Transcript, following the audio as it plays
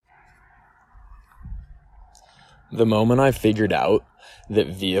The moment I figured out that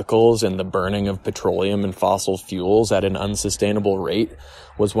vehicles and the burning of petroleum and fossil fuels at an unsustainable rate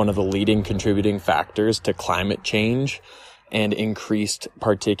was one of the leading contributing factors to climate change and increased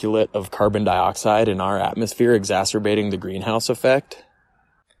particulate of carbon dioxide in our atmosphere, exacerbating the greenhouse effect,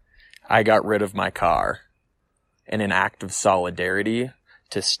 I got rid of my car in an act of solidarity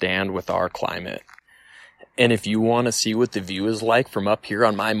to stand with our climate. And if you want to see what the view is like from up here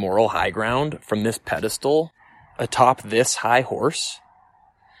on my moral high ground, from this pedestal, atop this high horse,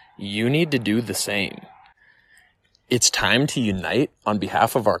 you need to do the same. It's time to unite on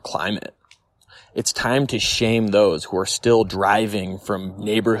behalf of our climate. It's time to shame those who are still driving from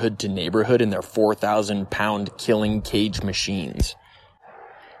neighborhood to neighborhood in their 4,000-pound killing cage machines.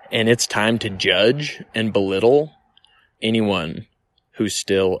 And it's time to judge and belittle anyone who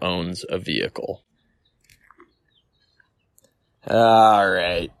still owns a vehicle. All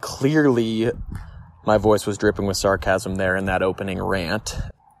right. Clearly, my voice was dripping with sarcasm there in that opening rant.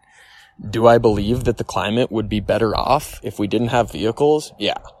 Do I believe that the climate would be better off if we didn't have vehicles?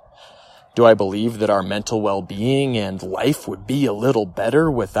 Yeah. Do I believe that our mental well-being and life would be a little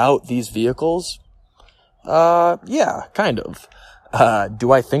better without these vehicles? Yeah, kind of.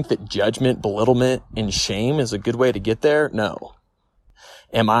 Do I think that judgment, belittlement, and shame is a good way to get there? No.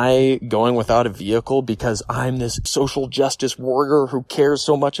 Am I going without a vehicle because I'm this social justice warrior who cares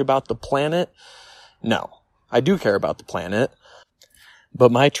so much about the planet? No. I do care about the planet.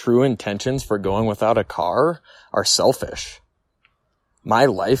 But my true intentions for going without a car are selfish. My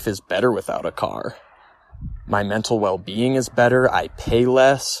life is better without a car. My mental well-being is better. I pay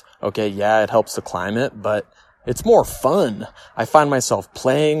less. Okay, yeah, it helps the climate, but it's more fun. I find myself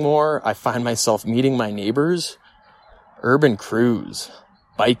playing more. I find myself meeting my neighbors. Urban cruise.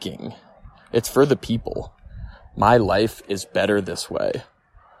 Biking. It's for the people. My life is better this way.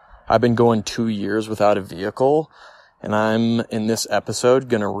 I've been going 2 years without a vehicle, and I'm, in this episode,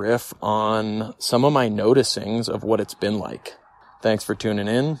 gonna riff on some of my noticings of what it's been like. Thanks for tuning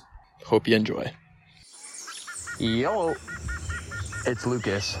in. Hope you enjoy. Yo, it's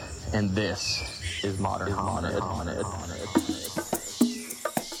Lucas, and this is Modern Hominid.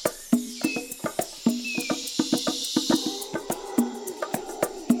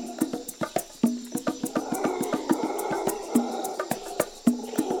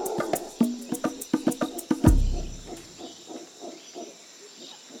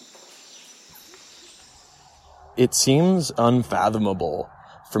 It seems unfathomable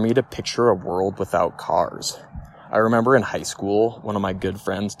for me to picture a world without cars. I remember in high school, one of my good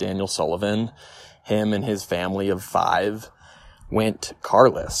friends, Daniel Sullivan, him and his family of 5 went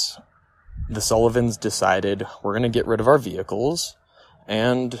carless. The Sullivans decided we're going to get rid of our vehicles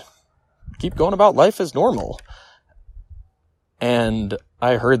and keep going about life as normal. And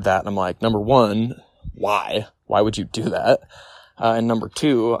I heard that and I'm like, number one, why? Why would you do that? And number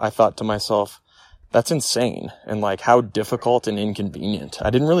two, I thought to myself, that's insane, and like how difficult and inconvenient. I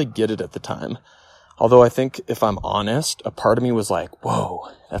didn't really get it at the time. Although I think if I'm honest, a part of me was like, whoa,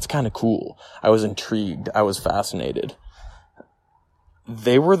 that's kind of cool. I was intrigued. I was fascinated.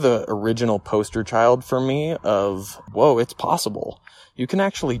 They were the original poster child for me of, whoa, it's possible. You can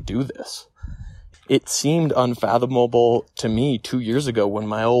actually do this. It seemed unfathomable to me 2 years ago when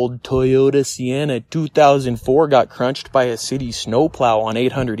my old Toyota Sienna 2004 got crunched by a city snowplow on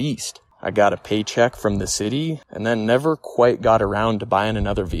 800 East. I got a paycheck from the city and then never quite got around to buying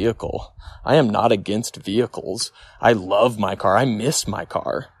another vehicle. I am not against vehicles. I love my car. I miss my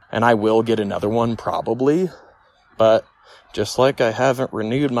car. And I will get another one probably. But just like I haven't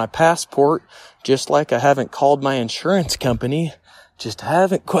renewed my passport, just like I haven't called my insurance company, just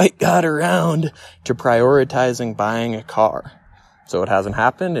haven't quite got around to prioritizing buying a car. So it hasn't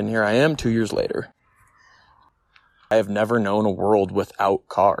happened, and here I am 2 years later. I have never known a world without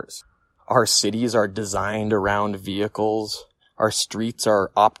cars. Our cities are designed around vehicles. Our streets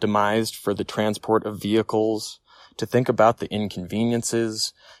are optimized for the transport of vehicles. To think about the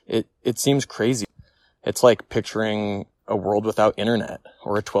inconveniences, it seems crazy. It's like picturing a world without internet,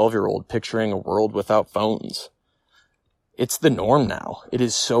 or a 12-year-old picturing a world without phones. It's the norm now. It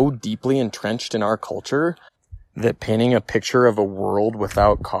is so deeply entrenched in our culture that painting a picture of a world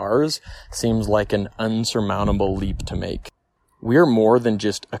without cars seems like an unsurmountable leap to make. We're more than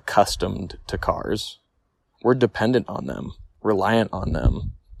just accustomed to cars. We're dependent on them, reliant on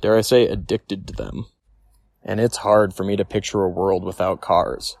them, dare I say addicted to them. And it's hard for me to picture a world without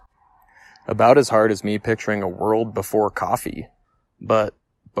cars. About as hard as me picturing a world before coffee. But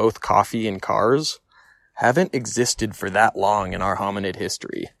both coffee and cars haven't existed for that long in our hominid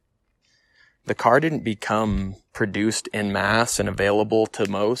history. The car didn't become produced en masse and available to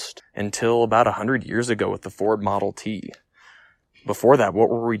most until about 100 years ago with the Ford Model T. Before that, what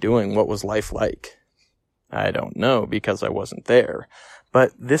were we doing? What was life like? I don't know because I wasn't there.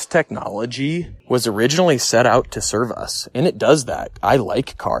 But this technology was originally set out to serve us, and it does that. I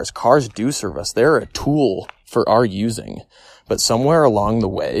like cars. Cars do serve us. They're a tool for our using. But somewhere along the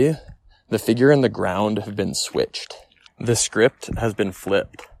way, the figure and the ground have been switched. The script has been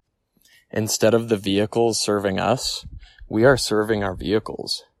flipped. Instead of the vehicles serving us, we are serving our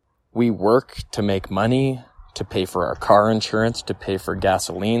vehicles. We work to make money, to pay for our car insurance, to pay for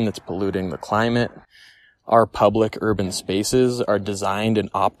gasoline that's polluting the climate. Our public urban spaces are designed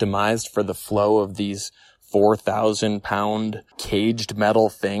and optimized for the flow of these 4,000-pound caged metal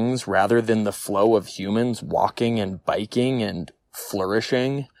things rather than the flow of humans walking and biking and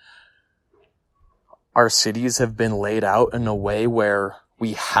flourishing. Our cities have been laid out in a way where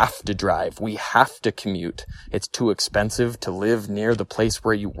we have to drive. We have to commute. It's too expensive to live near the place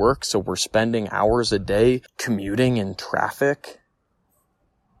where you work, so we're spending hours a day commuting in traffic.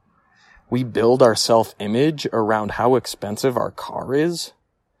 We build our self-image around how expensive our car is.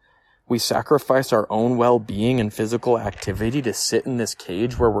 We sacrifice our own well-being and physical activity to sit in this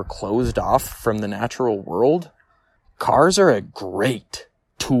cage where we're closed off from the natural world. Cars are a great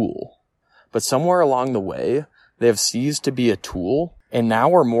tool, but somewhere along the way, they have ceased to be a tool and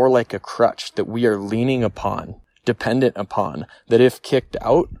now are more like a crutch that we are leaning upon, dependent upon, that if kicked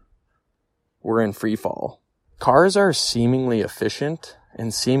out, we're in free fall. Cars are seemingly efficient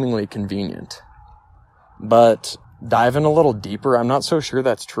and seemingly convenient. But diving a little deeper, I'm not so sure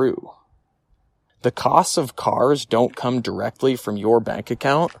that's true. The costs of cars don't come directly from your bank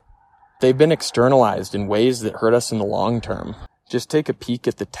account. They've been externalized in ways that hurt us in the long term. Just take a peek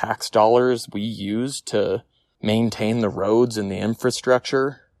at the tax dollars we use to maintain the roads and the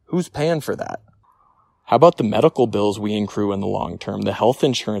infrastructure. Who's paying for that? How about the medical bills we accrue in the long term, the health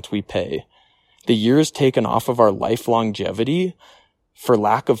insurance we pay, the years taken off of our life longevity for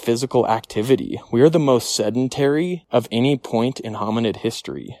lack of physical activity? We are the most sedentary of any point in hominid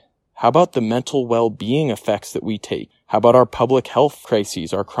history. How about the mental well-being effects that we take? How about our public health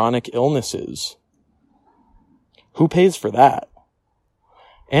crises, our chronic illnesses? Who pays for that?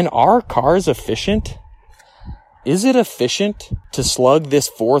 And are cars efficient? Is it efficient to slug this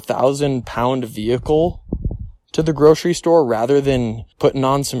 4,000-pound vehicle to the grocery store rather than putting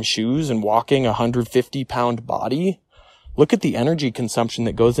on some shoes and walking a 150-pound body? Look at the energy consumption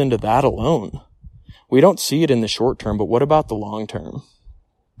that goes into that alone. We don't see it in the short term, but what about the long term?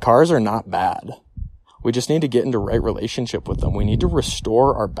 Cars are not bad. We just need to get into right relationship with them. We need to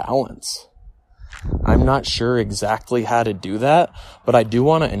restore our balance. I'm not sure exactly how to do that, but I do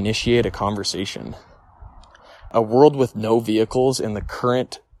want to initiate a conversation. A world with no vehicles in the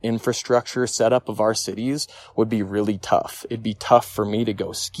current infrastructure setup of our cities would be really tough. It'd be tough for me to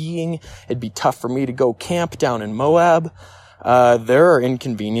go skiing. It'd be tough for me to go camp down in Moab. There are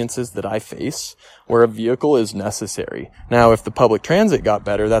inconveniences that I face where a vehicle is necessary. Now, if the public transit got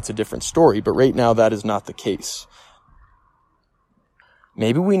better, that's a different story, but right now that is not the case.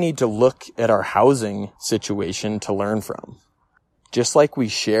 Maybe we need to look at our housing situation to learn from. Just like we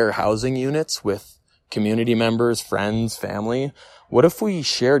share housing units with community members, friends, family, what if we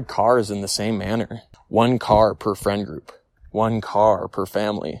shared cars in the same manner? 1 car per friend group, 1 car per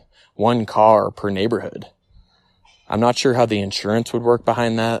family, 1 car per neighborhood. I'm not sure how the insurance would work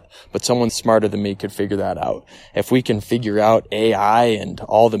behind that, but someone smarter than me could figure that out. If we can figure out AI and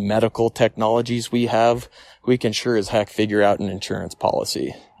all the medical technologies we have, we can sure as heck figure out an insurance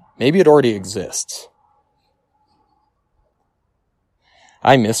policy. Maybe it already exists.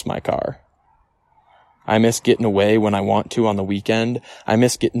 I miss my car. I miss getting away when I want to on the weekend. I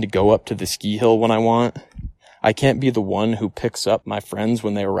miss getting to go up to the ski hill when I want. I can't be the one who picks up my friends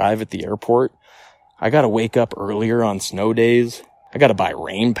when they arrive at the airport. I gotta wake up earlier on snow days. I gotta buy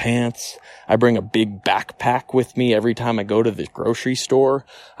rain pants. I bring a big backpack with me every time I go to the grocery store.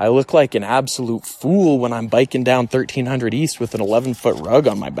 I look like an absolute fool when I'm biking down 1300 East with an 11-foot rug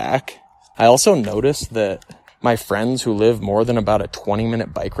on my back. I also noticed that my friends who live more than about a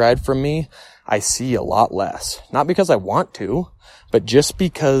 20-minute bike ride from me, I see a lot less. Not because I want to, but just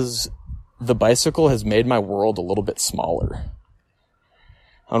because the bicycle has made my world a little bit smaller.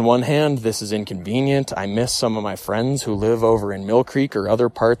 On one hand, this is inconvenient. I miss some of my friends who live over in Mill Creek or other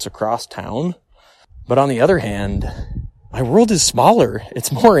parts across town. But on the other hand, my world is smaller. It's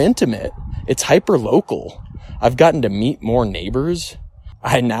more intimate. It's hyper-local. I've gotten to meet more neighbors.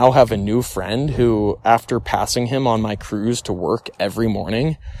 I now have a new friend who, after passing him on my cruise to work every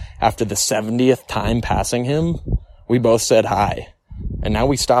morning, after the 70th time passing him, we both said hi. And now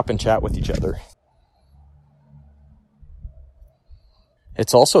we stop and chat with each other.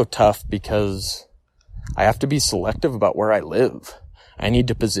 It's also tough because I have to be selective about where I live. I need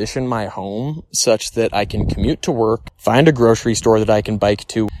to position my home such that I can commute to work, find a grocery store that I can bike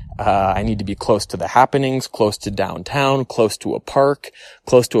to. I need to be close to the happenings, close to downtown, close to a park,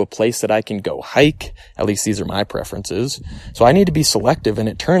 close to a place that I can go hike. At least these are my preferences. So I need to be selective, and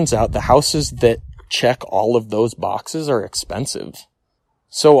it turns out the houses that check all of those boxes are expensive.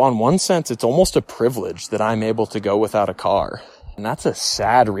 So on one sense, it's almost a privilege that I'm able to go without a car. And that's a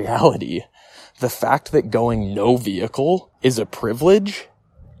sad reality. The fact that going no vehicle is a privilege,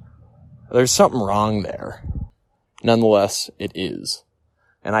 there's something wrong there. Nonetheless, it is.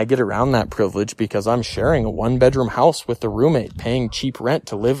 And I get around that privilege because I'm sharing a 1-bedroom house with a roommate, paying cheap rent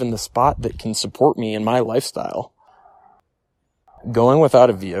to live in the spot that can support me in my lifestyle. Going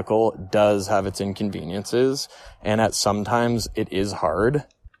without a vehicle does have its inconveniences, and at sometimes it is hard.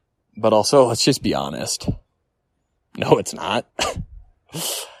 But also, let's just be honest. No, it's not.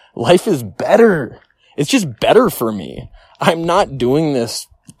 Life is better. It's just better for me. I'm not doing this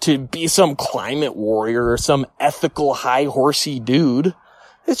to be some climate warrior or some ethical high horsey dude.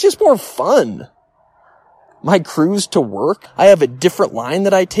 It's just more fun. My cruise to work, I have a different line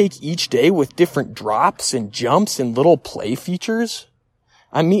that I take each day with different drops and jumps and little play features.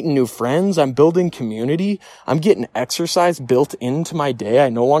 I'm meeting new friends. I'm building community. I'm getting exercise built into my day. I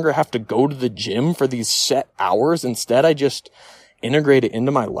no longer have to go to the gym for these set hours. Instead, I just integrate it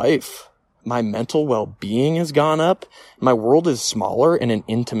into my life. My mental well-being has gone up. My world is smaller in an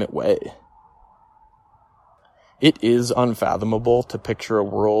intimate way. It is unfathomable to picture a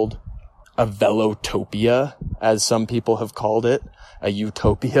world, a velotopia, as some people have called it, a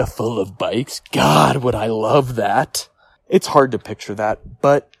utopia full of bikes. God, would I love that. It's hard to picture that,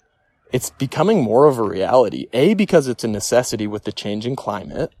 but it's becoming more of a reality. A, because it's a necessity with the changing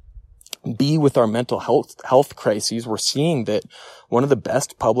climate. B, with our mental health crises, we're seeing that one of the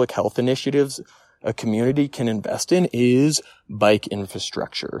best public health initiatives a community can invest in is bike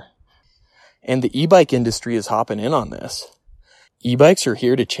infrastructure. And the e-bike industry is hopping in on this. E-bikes are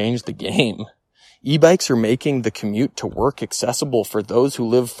here to change the game. E-bikes are making the commute to work accessible for those who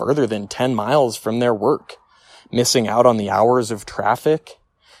live further than 10 miles from their work, missing out on the hours of traffic,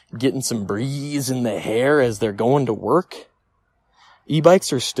 getting some breeze in the hair as they're going to work.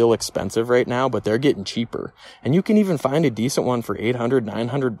 E-bikes are still expensive right now, but they're getting cheaper. And you can even find a decent one for $800,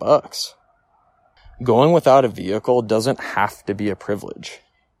 $900. Going without a vehicle doesn't have to be a privilege.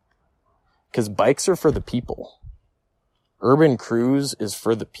 Because bikes are for the people. Urban Cruise is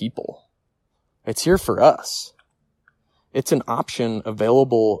for the people. It's here for us. It's an option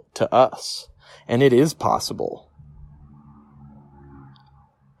available to us. And it is possible.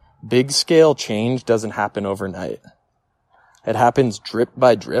 Big scale change doesn't happen overnight. It happens drip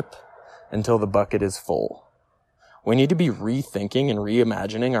by drip until the bucket is full. We need to be rethinking and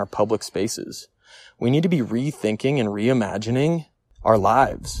reimagining our public spaces. We need to be rethinking and reimagining our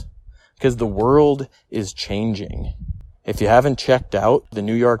lives because the world is changing. If you haven't checked out the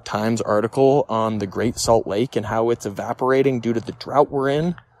New York Times article on the Great Salt Lake and how it's evaporating due to the drought we're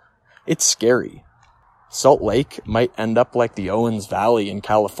in, it's scary. Salt Lake might end up like the Owens Valley in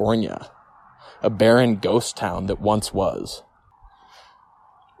California, a barren ghost town that once was.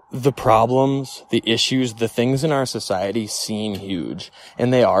 The problems, the issues, the things in our society seem huge,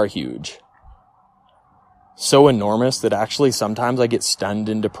 and they are huge. So enormous that actually sometimes I get stunned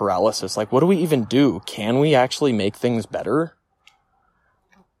into paralysis. Like, what do we even do? Can we actually make things better?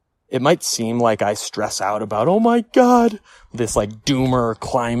 It might seem like I stress out about, oh my God, this like doomer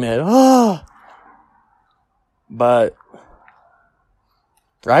climate. But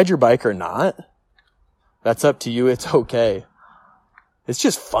ride your bike or not, that's up to you. It's okay. It's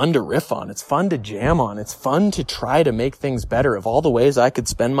just fun to riff on. It's fun to jam on. It's fun to try to make things better. Of all the ways I could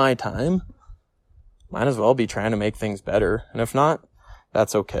spend my time, might as well be trying to make things better. And if not,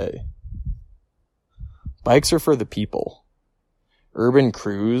 that's okay. Bikes are for the people. Urban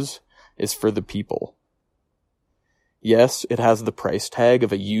Cruise is for the people. Yes, it has the price tag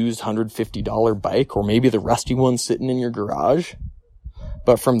of a used $150 bike or maybe the rusty one sitting in your garage.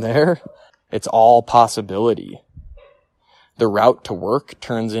 But from there, it's all possibility. The route to work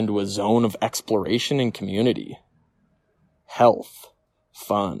turns into a zone of exploration and community. Health.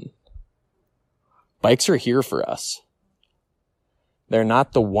 Fun. Bikes are here for us. They're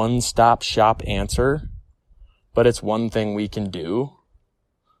not the one-stop shop answer, but it's one thing we can do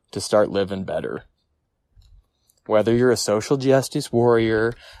to start living better. Whether you're a social justice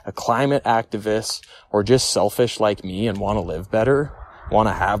warrior, a climate activist, or just selfish like me and want to live better, want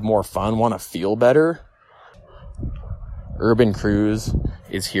to have more fun, want to feel better, Urban Cruise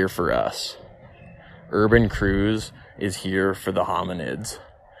is here for us. Urban Cruise is here for the hominids.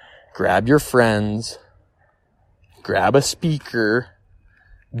 Grab your friends, grab a speaker,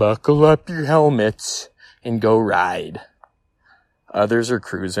 buckle up your helmets, and go ride. Others are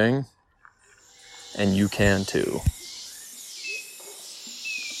cruising, and you can too.